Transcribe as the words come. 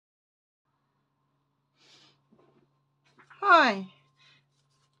Hi,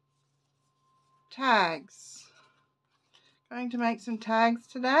 tags. Going to make some tags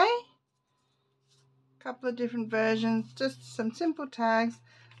today. A couple of different versions, just some simple tags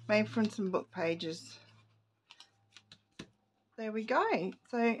made from some book pages. There we go.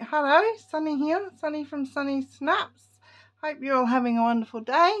 So hello, Sunny here, Sunny from Sunny Snaps. Hope you're all having a wonderful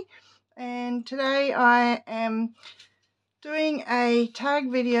day. And today I am doing a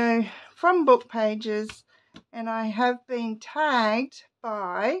tag video from book pages, and I have been tagged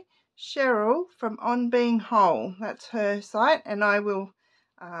by Cheryl from On Being Whole. That's her site, and I'll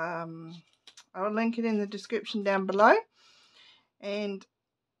link it in the description down below. And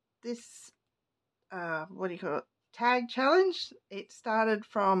this tag challenge, it started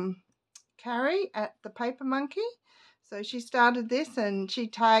from Carrie at the Paper Monkey. So she started this and she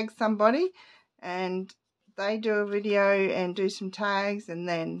tags somebody, and they do a video and do some tags, and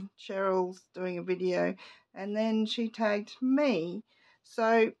then Cheryl's doing a video, and then she tagged me.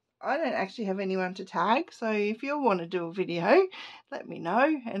 So I don't actually have anyone to tag, so if you want to do a video, let me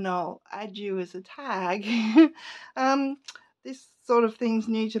know and I'll add you as a tag. This sort of thing's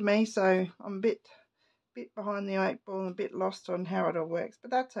new to me, so I'm a bit behind the 8 ball and a bit lost on how it all works, but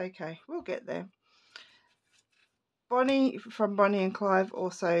that's okay, we'll get there. Bonnie from Bonnie and Clive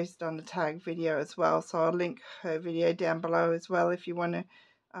also has done a tag video as well, so I'll link her video down below as well if you want to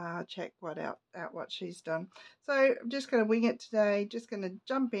check out what she's done. So I'm just going to wing it today, just going to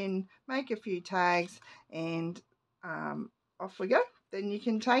jump in, make a few tags, and off we go. Then you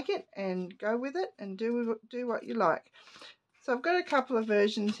can take it and go with it and do what you like. So I've got a couple of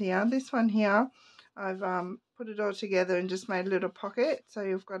versions here. This one here, I've put it all together and just made a little pocket, so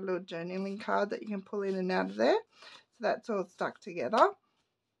you've got a little journaling card that you can pull in and out of there. So that's all stuck together.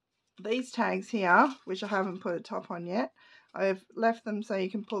 These tags here, which I haven't put a top on yet, I've left them so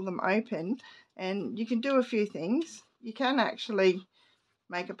you can pull them open, and you can do a few things. You can actually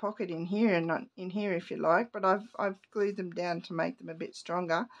make a pocket in here and not in here if you like, but I've glued them down to make them a bit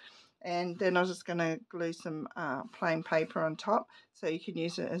stronger. And then I was just going to glue some plain paper on top so you can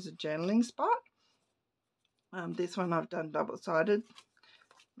use it as a journaling spot. This one I've done double-sided,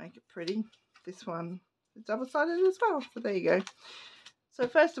 make it pretty. This one is double-sided as well, so there you go. So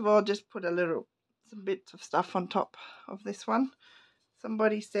first of all, just put some bits of stuff on top of this one.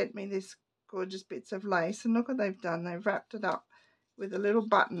 Somebody sent me this gorgeous bits of lace, and look what they've done. They've wrapped it up with a little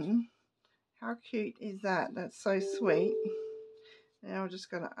button. How cute is that? That's so sweet. Now I'm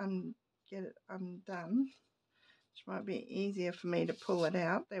just going to get it undone, which might be easier for me to pull it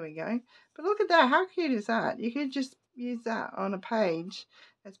out. There we go. But look at that. How cute is that? You could just use that on a page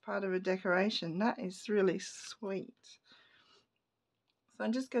as part of a decoration. That is really sweet. So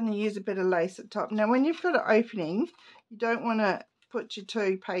I'm just going to use a bit of lace at the top. Now when you've got an opening, you don't want to put your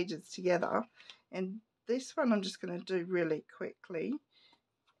two pages together. And this one I'm just going to do really quickly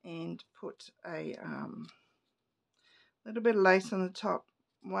and put a little bit of lace on the top,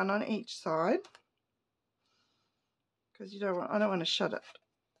 one on each side, because I don't want to shut it,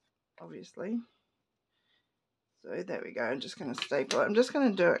 obviously. So there we go. I'm just going to staple it. I'm just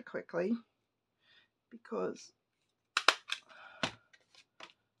going to do it quickly because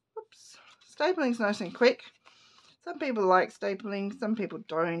stapling's nice and quick. Some people like stapling, some people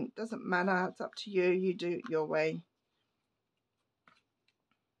don't. Doesn't matter. It's up to you. You do it your way.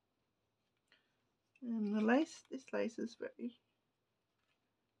 And the lace, this lace is very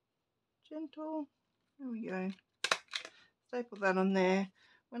gentle. There we go. Staple that on there.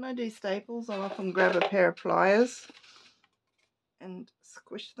 When I do staples, I'll often grab a pair of pliers and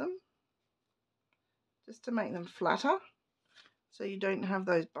squish them just to make them flatter, so you don't have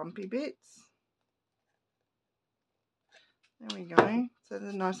those bumpy bits. There we go. So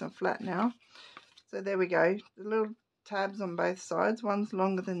they're nice and flat now. So there we go. The little tabs on both sides. One's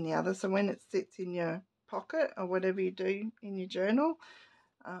longer than the other, so when it sits in your pocket or whatever you do in your journal,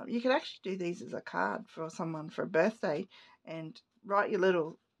 you could actually do these as a card for someone for a birthday and write your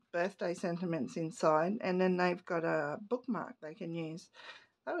little birthday sentiments inside, and then they've got a bookmark they can use.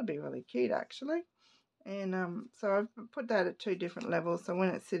 That would be really cute actually. And so I've put that at 2 different levels, so when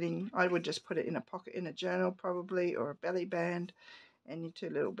it's sitting, I would just put it in a pocket in a journal probably, or a belly band, and your 2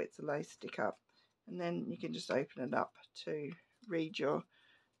 little bits of lace stick up, and then you can just open it up to read your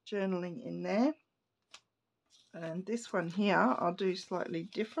journaling in there. And this one here I'll do slightly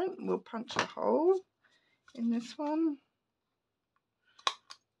different. We'll punch a hole in this one.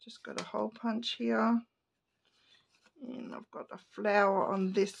 Just got a hole punch here, and I've got a flower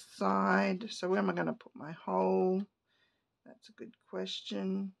on this side. So where am I going to put my hole? That's a good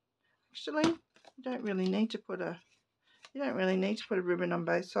question. Actually, you don't really need to put a ribbon on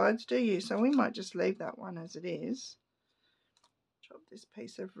both sides, do you? So we might just leave that one as it is. chop this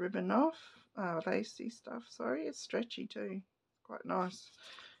piece of ribbon off. Lacy stuff, sorry. It's stretchy too. Quite nice.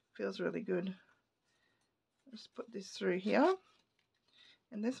 Feels really good. Just put this through here.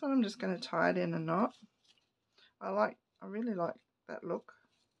 And this one I'm just going to tie it in a knot. I really like that look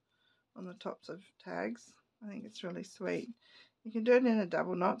on the tops of tags. I think it's really sweet. You can do it in a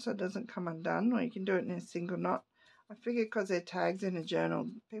double knot so it doesn't come undone, or you can do it in a single knot. I figure because they're tags in a journal,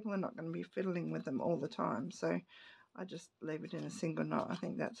 people are not going to be fiddling with them all the time, so I just leave it in a single knot. I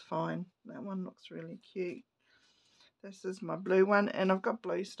think that's fine. That one looks really cute. This is my blue one, and I've got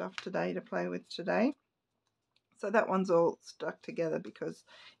blue stuff today to play with today. So that one's all stuck together because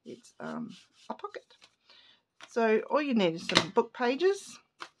it's a pocket. So all you need is some book pages.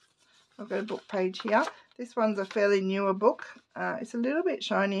 I've got a book page here. This one's a fairly newer book. It's a little bit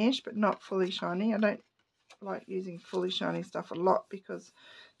shiny-ish, but not fully shiny. I don't like using fully shiny stuff a lot because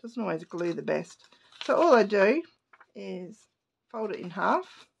it doesn't always glue the best. So all I do is fold it in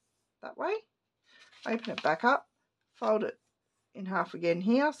half that way, open it back up, fold it in half again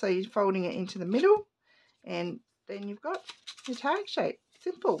here, so you're folding it into the middle, and then you've got your tag shape.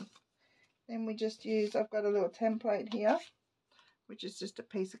 Simple. Then we just use, I've got a little template here, which is just a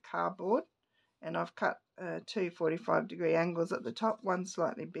piece of cardboard, and I've cut two 45-degree angles at the top, one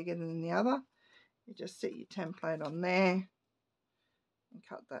slightly bigger than the other. You just set your template on there and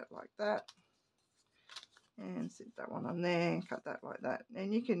cut that like that, and set that one on there and cut that like that.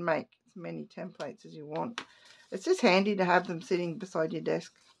 And you can make as many templates as you want. It's just handy to have them sitting beside your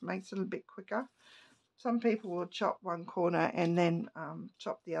desk. Makes it a bit quicker. Some people will chop one corner and then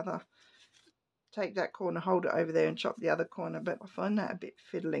chop the other. Take that corner, hold it over there and chop the other corner, but I find that a bit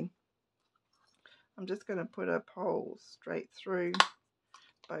fiddling. I'm just going to put a pole straight through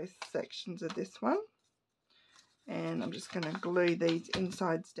both sections of this one, and I'm just going to glue these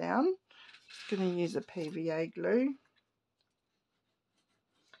insides down. Just going to use a PVA glue.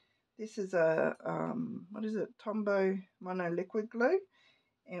 This is a what is it, Tombow Mono liquid glue,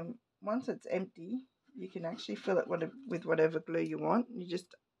 and once it's empty you can actually fill it with whatever glue you want. You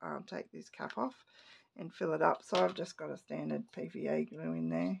just take this cap off and fill it up. So I've just got a standard PVA glue in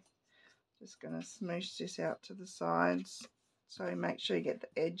there. Just going to smoosh this out to the sides, so make sure you get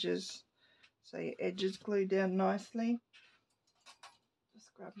the edges, so your edges glue down nicely.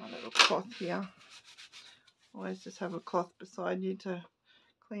 Just grab my little cloth here. Always just have a cloth beside you to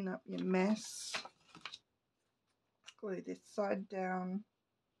clean up your mess. Glue this side down.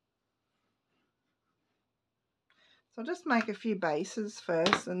 So I'll just make a few bases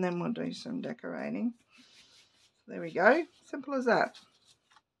first, and then we'll do some decorating. So there we go, simple as that.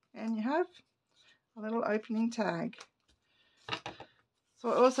 And you have a little opening tag. So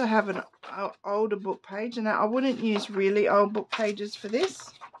I also have an older book page, and I wouldn't use really old book pages for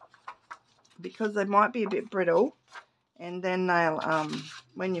this because they might be a bit brittle, and then they'll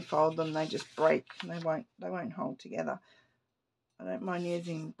when you fold them they just break and they won't hold together. I don't mind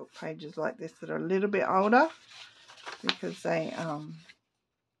using book pages like this that are a little bit older because they'll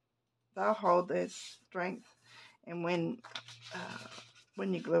hold their strength, and when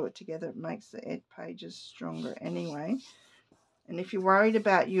you glue it together it makes the edge pages stronger anyway. And if you're worried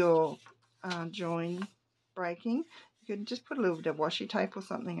about your join breaking, you can just put a little bit of washi tape or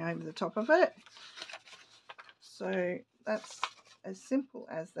something over the top of it. So that's as simple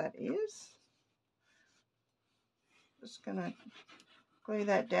as that is. Just gonna glue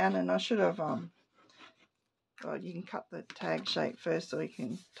that down, and I should have well, you can cut the tag shape first, or you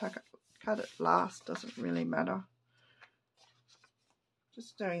can cut it last, doesn't really matter.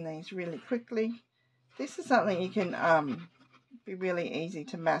 Just doing these really quickly. This is something you can be really easy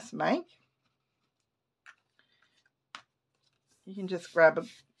to mass make. You can just grab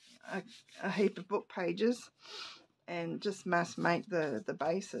a heap of book pages and just mass make the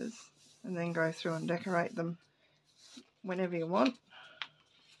bases, and then go through and decorate them whenever you want.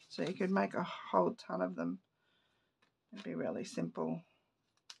 So you could make a whole ton of them. It'd be really simple.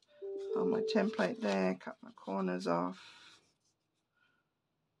 Hold my template there, cut my corners off.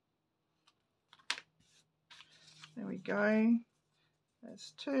 There we go.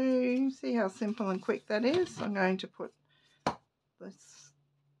 There's two. See how simple and quick that is? I'm going to put this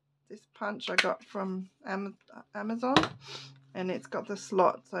punch I got from Amazon, and it's got the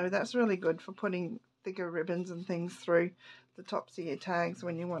slot, so that's really good for putting thicker ribbons and things through the tops of your tags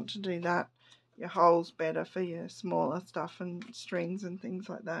when you want to do that. Your hole's better for your smaller stuff and strings and things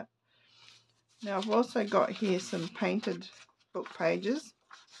like that. Now I've also got here some painted book pages.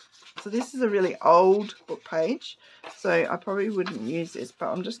 So this is a really old book page, so I probably wouldn't use this, but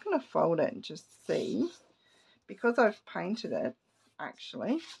I'm just going to fold it and just see. Because I've painted it,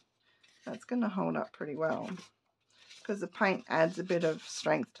 actually, that's going to hold up pretty well. because the paint adds a bit of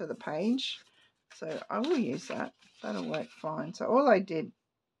strength to the page. So I will use that. That'll work fine. So all I did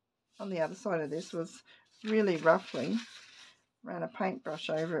on the other side of this was really roughly ran a paintbrush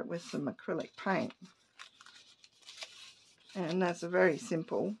over it with some acrylic paint. And that's a very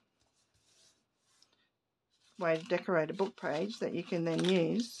simple way to decorate a book page that you can then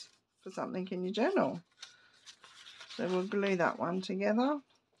use for something in your journal. So we'll glue that one together.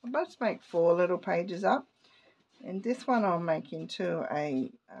 I'll just make 4 little pages up, and this one I'll make into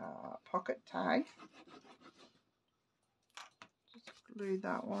a pocket tag. Just glue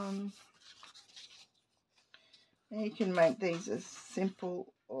that one. And you can make these as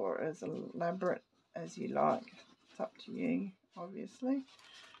simple or as elaborate as you like. It's up to you, obviously.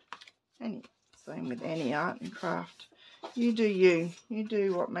 Same with any art and craft. You do you. You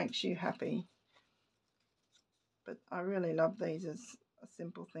do what makes you happy. But I really love these as a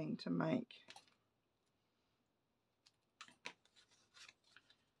simple thing to make.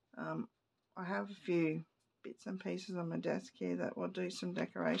 I have a few bits and pieces on my desk here that we'll do some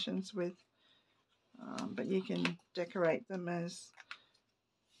decorations with. But you can decorate them as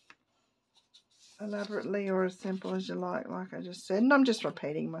elaborately or as simple as you like I just said. And I'm just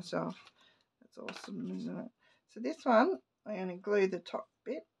repeating myself. That's awesome, isn't it? So this one, I only glue the top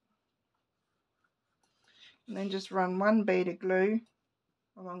bit. And then just run 1 bead of glue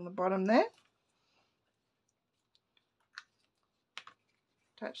along the bottom there.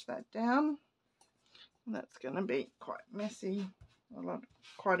 Attach that down. And that's going to be quite messy.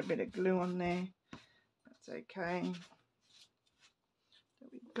 Quite a bit of glue on there. That's okay. There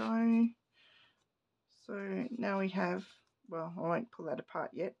we go. So now we have, well, I won't pull that apart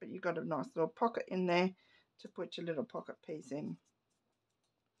yet, but you've got a nice little pocket in there to put your little pocket piece in.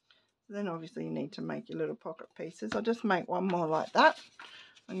 So then obviously you need to make your little pocket pieces. I'll just make one more like that.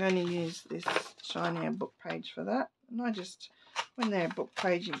 I'm going to use this shinier book page for that. And when they're a book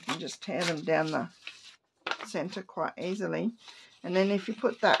page, you can just tear them down the center quite easily. And then if you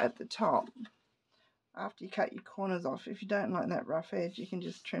put that at the top, after you cut your corners off, if you don't like that rough edge, you can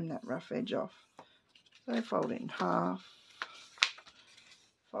just trim that rough edge off. So fold it in half,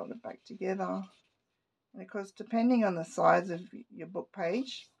 fold it back together. And of course, depending on the size of your book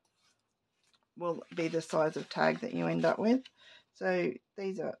page, will be the size of tag that you end up with. So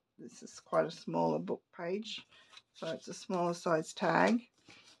this is quite a smaller book page, so it's a smaller size tag.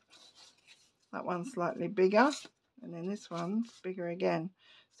 That one's slightly bigger, and then this one's bigger again.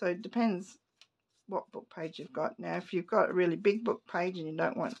 So it depends what book page you've got. Now if you've got a really big book page and you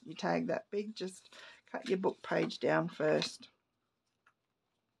don't want your tag that big, just cut your book page down first,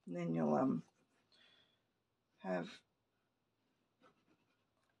 and then you'll have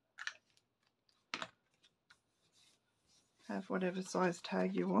whatever size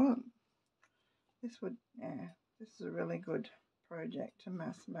tag you want. This is a really good project to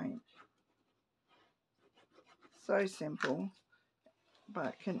mass make. So simple,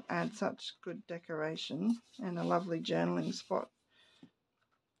 but can add such good decoration and a lovely journaling spot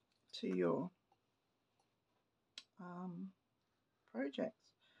to your projects.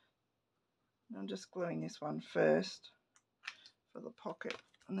 I'm just gluing this one first for the pocket,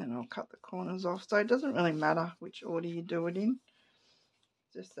 and then I'll cut the corners off. So it doesn't really matter which order you do it in.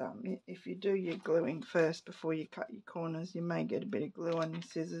 Just if you do your gluing first before you cut your corners, you may get a bit of glue on your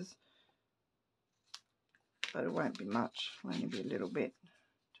scissors, but it won't be much, it'll only be a little bit.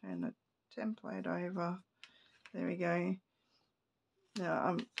 Turn the template over. There we go.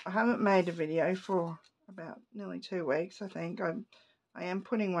 Now I haven't made a video for about nearly 2 weeks, I think. I am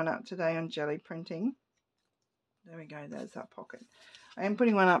putting one up today on jelly printing. There we go, there's that pocket. I am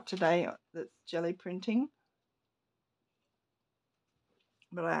putting one up today that's jelly printing,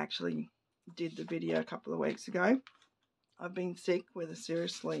 but I actually did the video a couple of weeks ago. I've been sick with a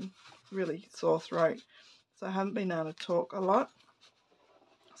seriously really sore throat, so I haven't been able to talk a lot.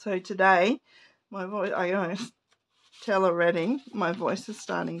 So today my voice, I honestly tell already, my voice is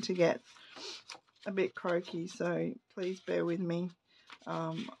starting to get a bit croaky, so please bear with me.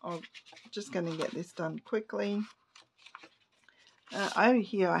 I'm just going to get this done quickly. Over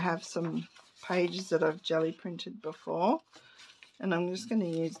here I have some pages that I've jelly printed before, and I'm just going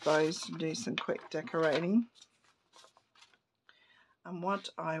to use those to do some quick decorating. And what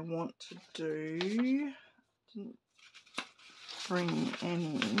I want to do, didn't bring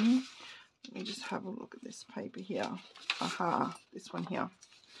any, let me just have a look at this paper here. Aha, this one here.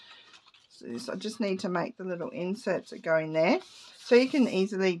 So I just need to make the little inserts that go in there. So you can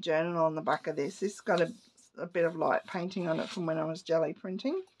easily journal on the back of this. This got a bit of light painting on it from when I was jelly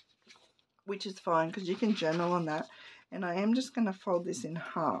printing, which is fine because you can journal on that. And I am just going to fold this in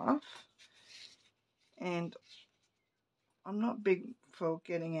half, and I'm not big for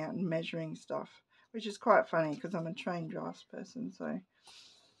getting out and measuring stuff, which is quite funny because I'm a trained drafts person, so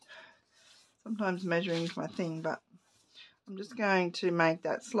sometimes measuring is my thing. But I'm just going to make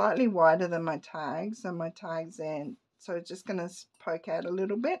that slightly wider than my tags, and my tags end, so it's just going to poke out a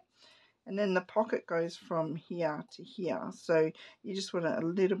little bit, and then the pocket goes from here to here, so you just want it a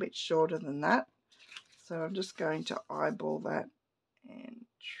little bit shorter than that. So I'm just going to eyeball that and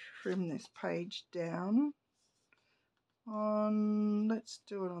trim this page down on, let's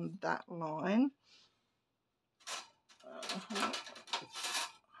do it on that line.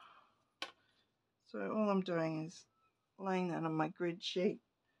 So all I'm doing is laying that on my grid sheet,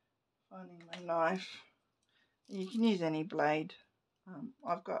 finding my knife. You can use any blade.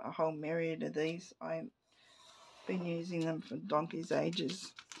 I've got a whole myriad of these. I've been using them for donkey's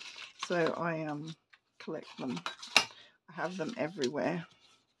ages, so I collect them. I have them everywhere.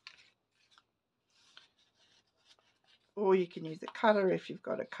 Or you can use a cutter if you've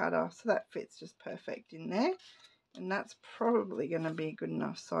got a cutter, so that fits just perfect in there. And that's probably going to be a good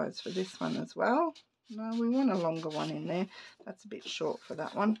enough size for this one as well. No, we want a longer one in there. That's a bit short for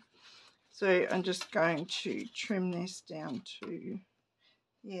that one. So I'm just going to trim this down to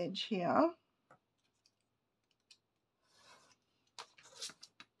the edge here.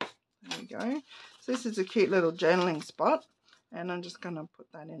 There we go. So this is a cute little journaling spot, and I'm just going to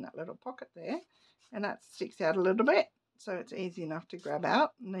put that in that little pocket there, and that sticks out a little bit, so it's easy enough to grab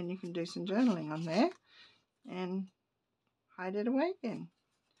out, and then you can do some journaling on there and hide it away again.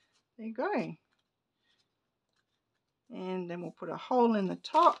 There you go. And then we'll put a hole in the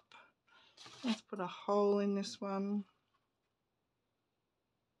top. Let's put a hole in this one.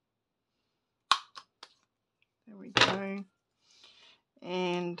 There we go.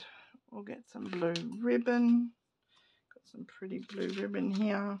 And we'll get some blue ribbon. Got some pretty blue ribbon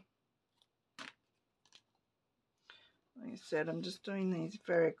here. Like I said, I'm just doing these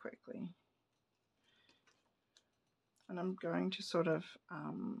very quickly. And I'm going to sort of,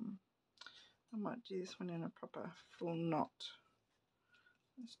 I might do this one in a proper full knot.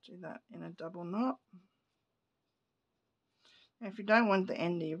 Let's do that in a double knot. Now, if you don't want the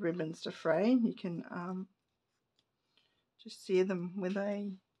end of your ribbons to fray, you can just sear them with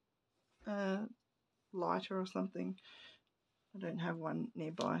a lighter or something. I don't have one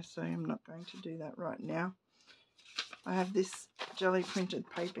nearby, so I'm not going to do that right now. I have this jelly printed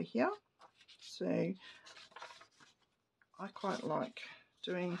paper here, so I quite like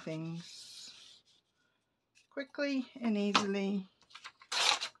doing things quickly and easily.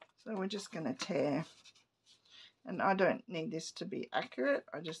 So we're just going to tear, and I don't need this to be accurate.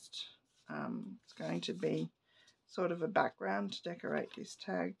 I just it's going to be sort of a background to decorate this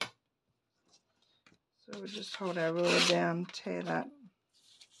tag. So we'll just hold our ruler down, tear that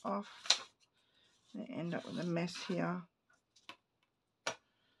off, and end up with a mess here,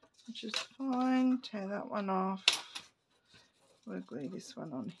 which is fine. Tear that one off. We'll glue this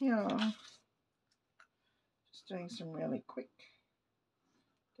one on here. Just doing some really quick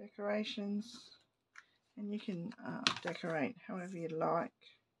decorations, and you can decorate however you like.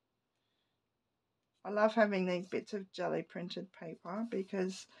 I love having these bits of jelly printed paper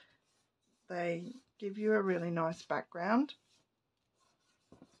because they give you a really nice background.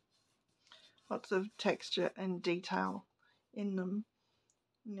 Lots of texture and detail in them.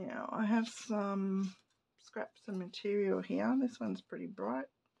 Now I have some scraps of material here. This one's pretty bright,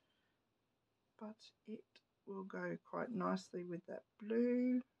 but it will go quite nicely with that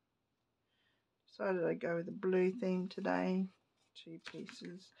blue. Decided I'd go with the blue theme today. 2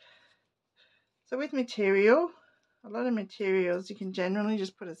 pieces. So with material, a lot of materials, you can generally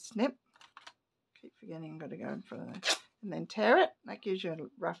just put a snip. Keep forgetting I've got to go in front of that. And then tear it. That gives you a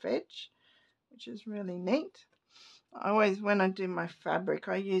rough edge, which is really neat. I always, when I do my fabric,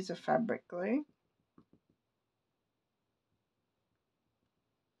 I use a fabric glue.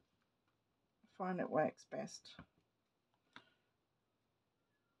 I find it works best.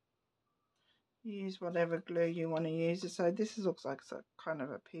 Use whatever glue you want to use. So this looks like it's a kind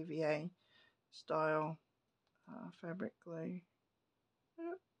of a PVA style fabric glue.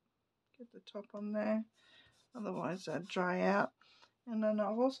 Get the top on there, otherwise they'll dry out. And then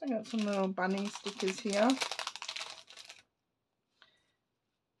I've also got some little bunny stickers here,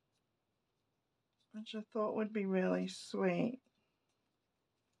 which I thought would be really sweet.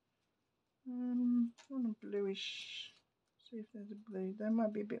 On a bluish, see if there's a blue. They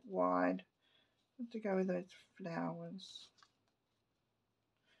might be a bit wide. I have to go with those flowers.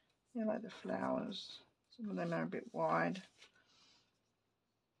 Yeah, like the flowers. Some of them are a bit wide.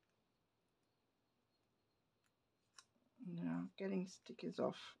 Now, getting stickers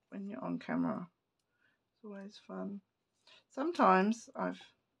off when you're on camera is always fun. Sometimes I've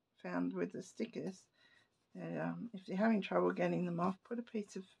found with the stickers that if you're having trouble getting them off, put a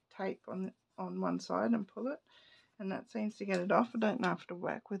piece of tape on one side and pull it, and that seems to get it off. I don't know if it'll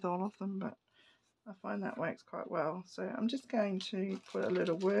work with all of them, but I find that works quite well. So I'm just going to put a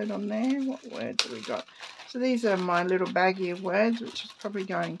little word on there. What words have we got? So these are my little baggie of words, which is probably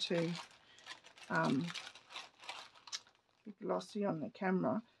going to be glossy on the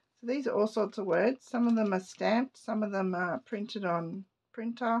camera. So these are all sorts of words. Some of them are stamped, some of them are printed on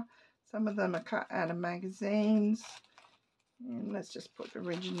printer, some of them are cut out of magazines. And let's just put the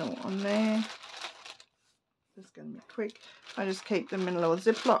original on there. This is going to be quick. I just keep them in a little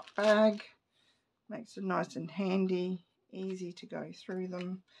Ziploc bag. Makes it nice and handy, easy to go through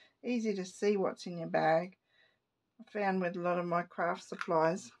them, easy to see what's in your bag. I found with a lot of my craft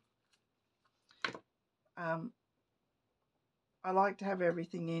supplies, I like to have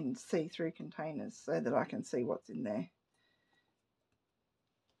everything in see-through containers so that I can see what's in there.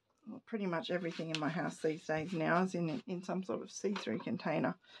 Well, pretty much everything in my house these days now is in some sort of see-through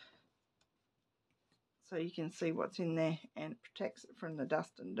container. So you can see what's in there, and it protects it from the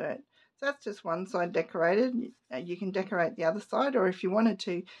dust and dirt. So that's just one side decorated. You can decorate the other side, or if you wanted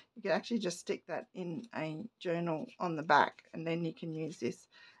to, you could actually just stick that in a journal on the back, and then you can use this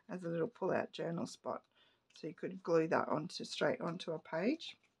as a little pull-out journal spot. So you could glue that straight onto a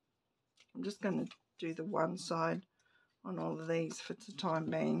page. I'm just going to do the one side on all of these for the time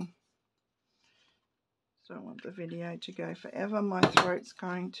being. Don't want the video to go forever. My throat's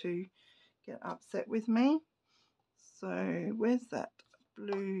going to get upset with me. So where's that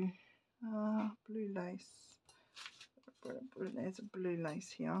blue lace? There's a blue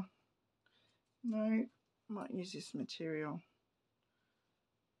lace here. No, might use this material.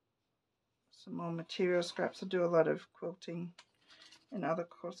 Some more material scraps. I do a lot of quilting and other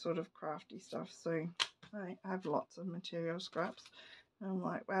sort of crafty stuff, so I have lots of material scraps. And I'm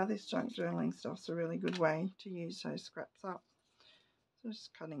like, wow, this junk journaling stuff's a really good way to use those scraps up. So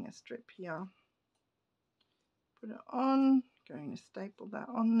just cutting a strip here. Put it on, going to staple that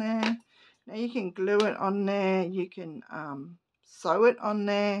on there. Now you can glue it on there, you can sew it on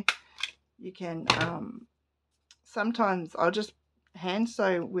there, you can, sometimes I'll just hand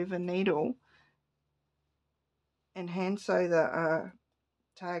sew with a needle and hand sew the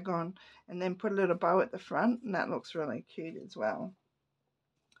tag on, and then put a little bow at the front, and that looks really cute as well.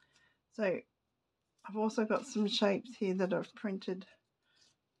 So I've also got some shapes here that I've printed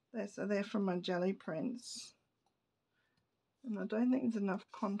there, so they're from my jelly prints. And I don't think there's enough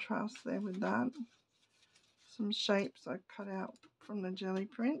contrast there with that. Some shapes I cut out from the jelly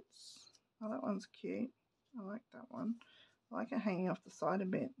prints. Oh, that one's cute. I like that one. I like it hanging off the side a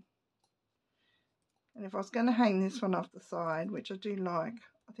bit. And if I was going to hang this one off the side, which I do like,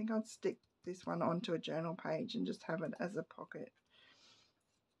 I think I'd stick this one onto a journal page and just have it as a pocket.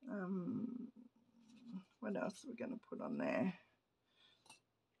 What else are we going to put on there?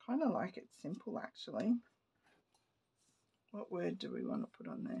 Kind of like it simple, actually. What word do we want to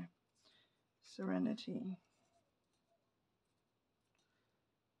put on there? Serenity.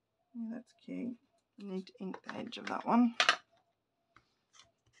 Yeah, that's cute. I need to ink the edge of that one.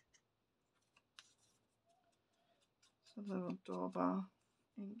 So a little dauber,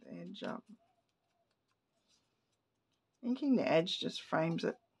 ink the edge up. Inking the edge just frames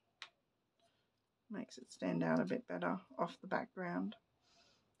it. Makes it stand out a bit better off the background.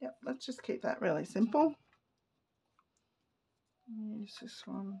 Yep, let's just keep that really simple. Use this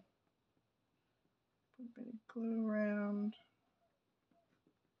one. Put a bit of glue around.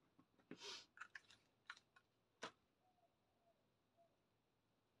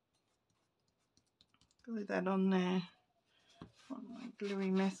 Glue that on there. Wipe my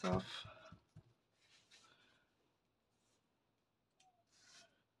gluey mess off.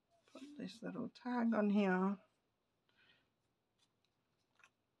 Put this little tag on here.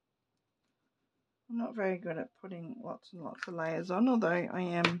 I'm not very good at putting lots and lots of layers on, although I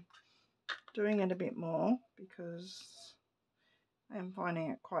am doing it a bit more because I am finding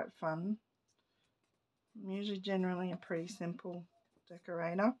it quite fun. I'm usually generally a pretty simple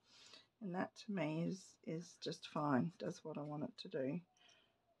decorator, and that to me is just fine. Does what I want it to do.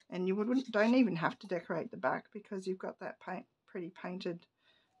 And you don't even have to decorate the back because you've got that pretty painted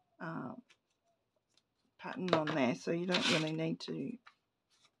pattern on there, so you don't really need to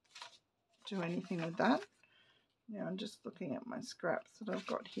do anything with that. Now I'm just looking at my scraps that I've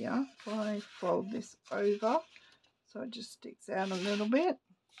got here. If I fold this over so it just sticks out a little bit,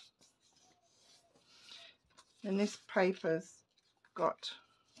 and this paper's got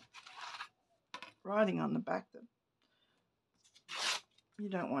writing on the back that you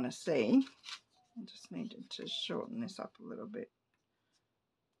don't want to see. I just needed to shorten this up a little bit.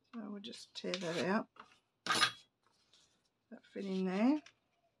 So we'll just tear that out. That fit in there.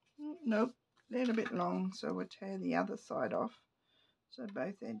 Nope, a little bit long, so we'll tear the other side off. So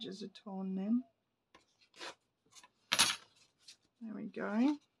both edges are torn then. There we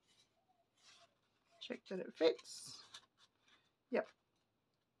go. Check that it fits. Yep.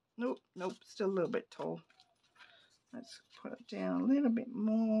 Nope, nope, still a little bit tall. Let's put it down a little bit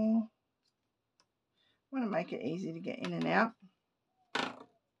more. I want to make it easy to get in and out.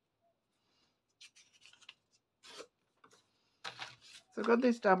 So I've got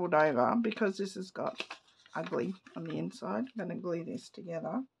this doubled over because this has got ugly on the inside. I'm going to glue this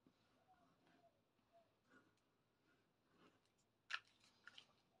together.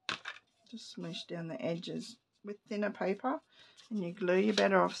 Just smoosh down the edges with thinner paper, and you glue. You're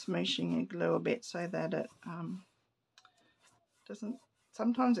better off smooshing your glue a bit so that it doesn't,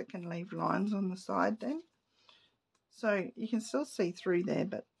 sometimes it can leave lines on the side then. So you can still see through there,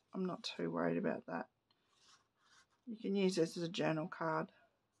 but I'm not too worried about that. You can use this as a journal card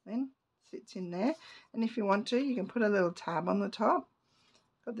then, sits in there. And if you want to, you can put a little tab on the top.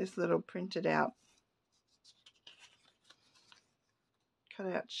 Got this little printed out, cut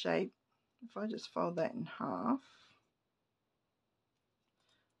out shape. If I just fold that in half,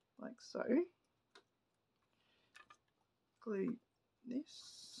 like so, glue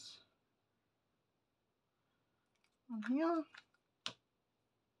this on here.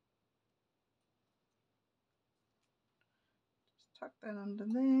 Just tuck that under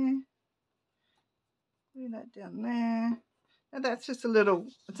there. Glue that down there. Now that's just a little,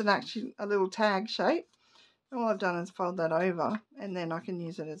 it's actually a little tag shape. And all I've done is fold that over, and then I can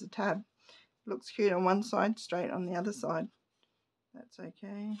use it as a tab. It looks cute on one side, straight on the other side. That's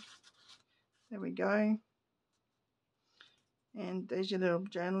okay. There we go. And there's your little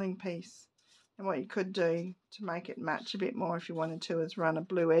journaling piece. And what you could do to make it match a bit more if you wanted to is run a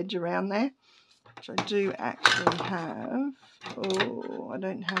blue edge around there, which I do actually have. Oh, I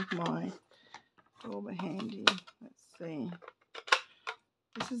don't have my dauber handy. Let's see.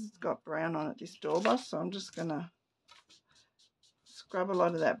 This has got brown on it, this dauber, so I'm just going to scrub a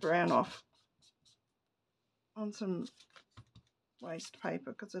lot of that brown off on some waste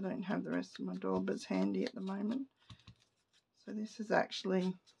paper because I don't have the rest of my daubers handy at the moment. So this is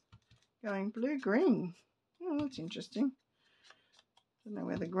actually going blue-green. Oh, that's interesting. Don't know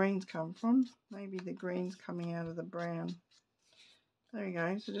where the greens come from. Maybe the green's coming out of the brown. There we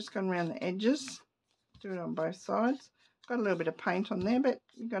go. So just going around the edges. Do it on both sides. Got a little bit of paint on there, but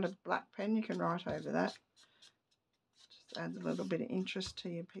you've got a black pen, you can write over that. Just adds a little bit of interest to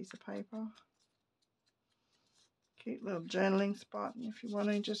your piece of paper. Cute little journaling spot, and if you want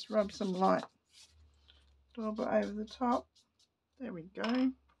to just rub some light dauber over the top. There we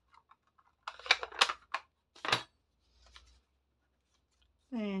go.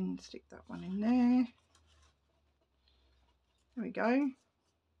 And stick that one in there. There we go.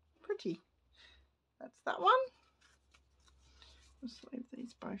 Pretty. That's that one. Just leave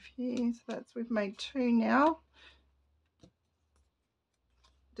these both here. So that's, we've made two now.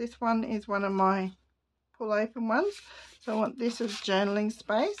 This one is one of my pull open ones. So I want this as journaling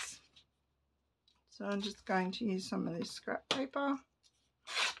space. So I'm just going to use some of this scrap paper.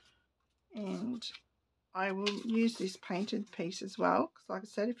 And I will use this painted piece as well. Because like I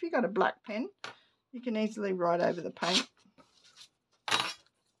said, if you've got a black pen, you can easily write over the paint.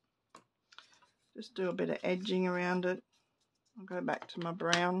 Just do a bit of edging around it. I'll go back to my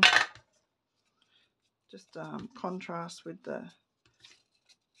brown. Just contrast with the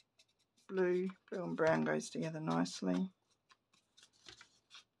blue. Blue and brown goes together nicely.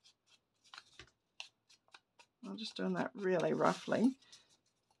 I'm just doing that really roughly.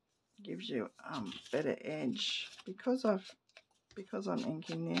 Gives you better edge. Because I'm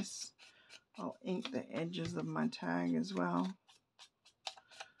inking this, I'll ink the edges of my tag as well.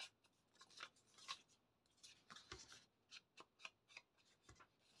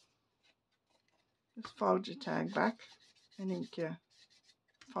 Just fold your tag back and ink your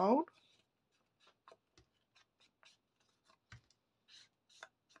fold.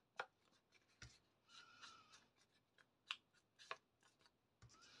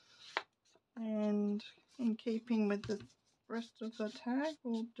 And in keeping with the rest of the tag,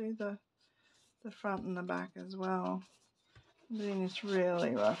 we'll do the front and the back as well. I'm doing this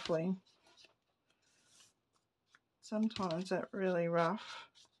really roughly. Sometimes that really rough.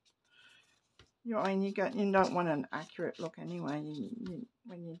 You don't want an accurate look anyway.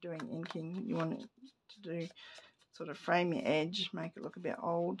 When you're doing inking, you want it to do sort of frame your edge, make it look a bit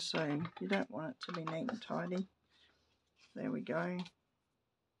old. So you don't want it to be neat and tidy. There we go.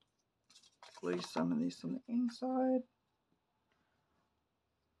 glue some of this on the inside.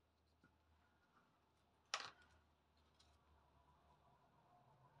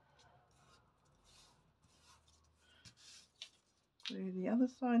 Glue the other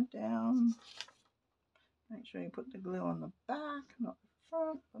side down. Make sure you put the glue on the back, not the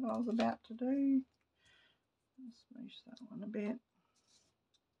front, that I was about to do. Smoosh that one a bit.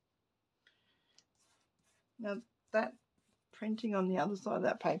 Now that printing on the other side of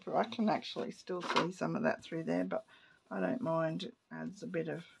that paper, I can actually still see some of that through there, but I don't mind. It adds a bit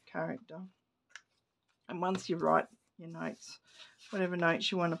of character. And once you write your notes, whatever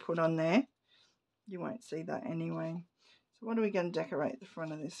notes you want to put on there, you won't see that anyway. So what are we going to decorate the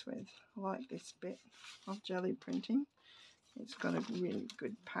front of this with? I like this bit of jelly printing. It's got a really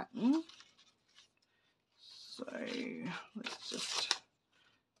good pattern. So let's just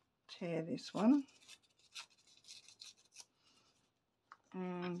tear this one.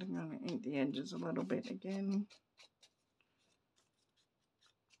 And I'm going to ink the edges a little bit again.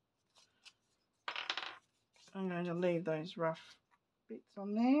 I'm going to leave those rough bits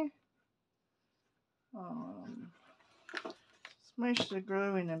on there. Smoosh the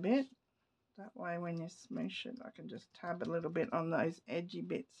glue in a bit. That way when you smoosh it, I can just tab a little bit on those edgy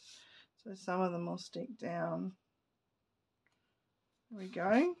bits. So some of them will stick down. There we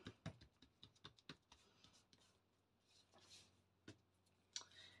go.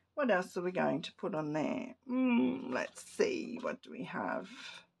 What else are we going to put on there? Let's see. What do we have?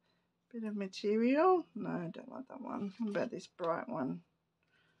 Bit of material. No, I don't like that one. What about this bright one?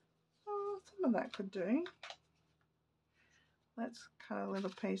 Oh, some of that could do. Let's cut a little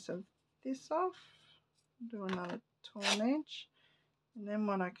piece of this off. Do another torn edge. And then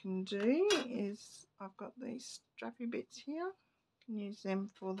what I can do is, I've got these strappy bits here. I can use them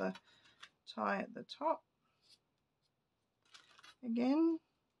for the tie at the top. Again,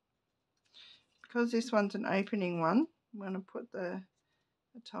 because this one's an opening one, I'm going to put the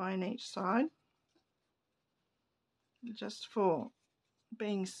tie in each side. Just for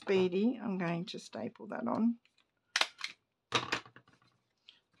being speedy, I'm going to staple that on.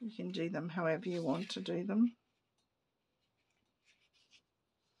 You can do them however you want to do them.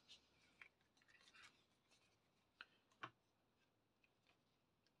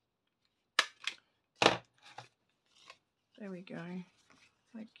 There we go.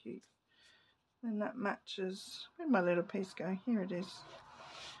 So cute. Then that matches. Where'd my little piece go? Here it is.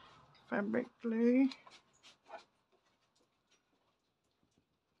 Fabric glue.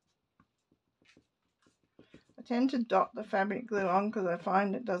 I tend to dot the fabric glue on because I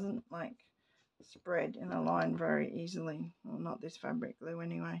find it doesn't like spread in a line very easily. Well, not this fabric glue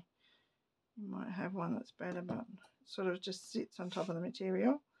anyway. You might have one that's better, but it sort of just sits on top of the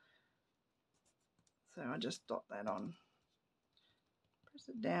material. So I just dot that on. Press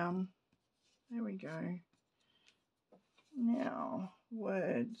it down. There we go. Now,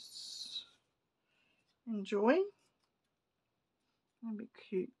 words. Enjoy. That'll be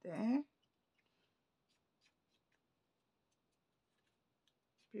cute there.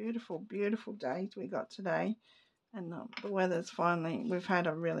 Beautiful, beautiful days we got today. And the weather's finally, we've had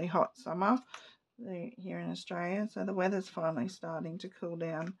a really hot summer here in Australia. So the weather's finally starting to cool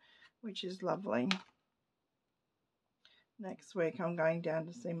down, which is lovely. Next week I'm going down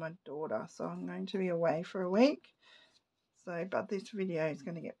to see my daughter. So I'm going to be away for a week. So, but this video is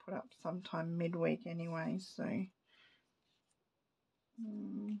going to get put up sometime midweek anyway. So,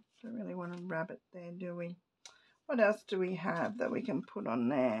 don't really want to wrap it there, do we? What else do we have that we can put on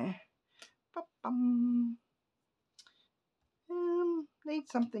there?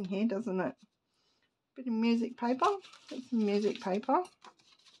 Needs something here, doesn't it? Bit of music paper. Get some music paper.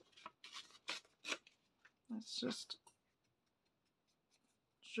 Let's just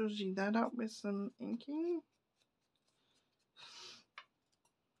zhuzhy that up with some inking.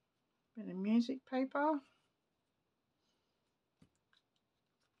 Bit of music paper.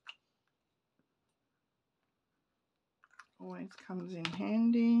 Always comes in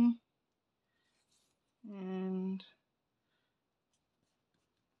handy. And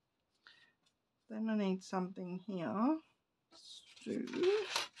then I need something here. So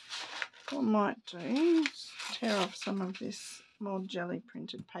what I might do is tear off some of this more jelly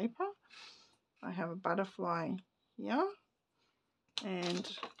printed paper. I have a butterfly here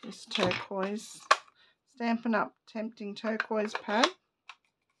and this turquoise, Stampin' Up! Tempting Turquoise pad.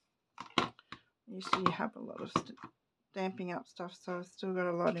 You see you have a lot of Stamping Up stuff, so I've still got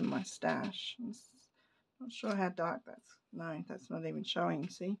a lot in my stash. I'm not sure how dark that's. No, that's not even showing,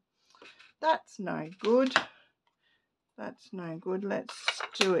 see? That's no good. That's no good. Let's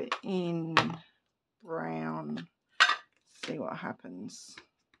do it in brown. See what happens.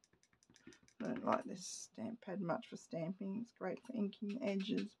 I don't like this stamp pad much for stamping. It's great for inking the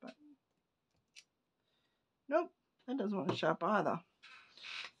edges, but nope, that doesn't want to show up either.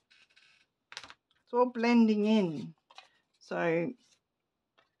 It's all blending in. So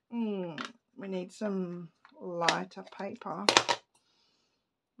we need some lighter paper.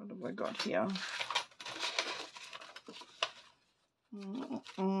 What have I got here?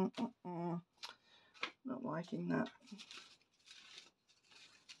 Not liking that.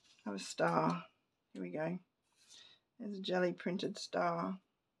 Have a star. Here we go. There's a jelly printed star,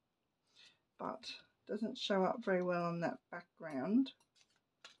 but doesn't show up very well on that background.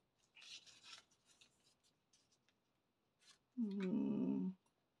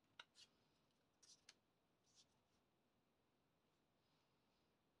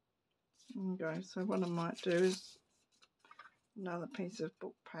 There we go. So what I might do is another piece of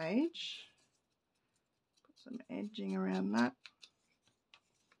book page. Put some edging around that.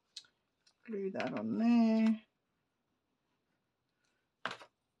 Glue that on there.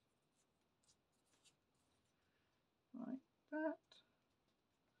 Like that.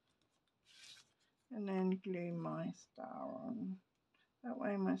 And then glue my star on. That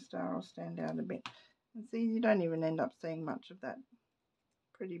way my star will stand out a bit. And see, you don't even end up seeing much of that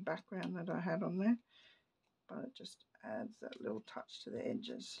pretty background that I had on there. But it just adds that little touch to the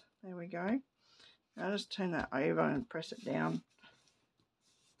edges. There we go. Now just turn that over and press it down.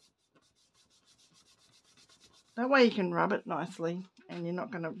 That way you can rub it nicely and you're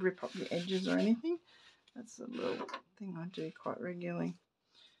not going to rip up the edges or anything. That's a little thing I do quite regularly.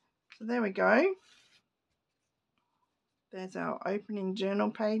 So there we go. There's our opening journal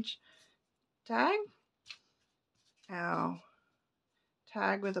page tag. Our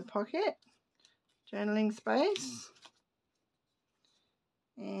tag with a pocket, journaling space,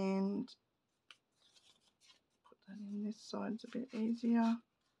 and put that in this side, it's a bit easier.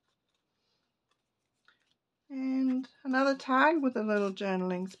 And another tag with a little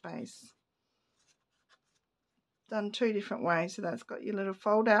journaling space. Done two different ways, so that's got your little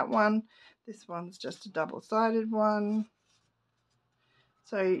fold out one. This one's just a double-sided one.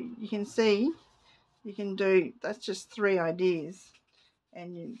 So you can see, you can do, that's just 3 ideas,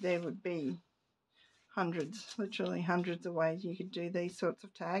 and there would be hundreds, literally hundreds of ways you could do these sorts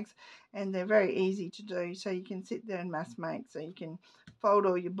of tags, and they're very easy to do. So you can sit there and mass make, so you can fold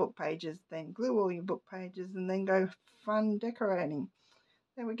all your book pages, then glue all your book pages, and then go fun decorating.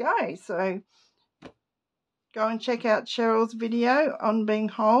 There we go. So go and check out Cheryl's video on being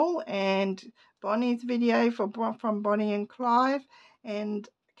whole, and Bonnie's video from Bonnie and Clive, and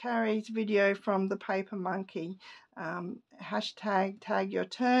Carrie's video from the Paper Monkey. Hashtag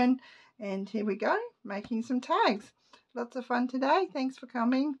tagyourturn. And here we go, making some tags. Lots of fun today. Thanks for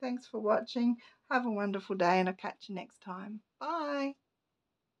coming. Thanks for watching. Have a wonderful day, and I'll catch you next time. Bye.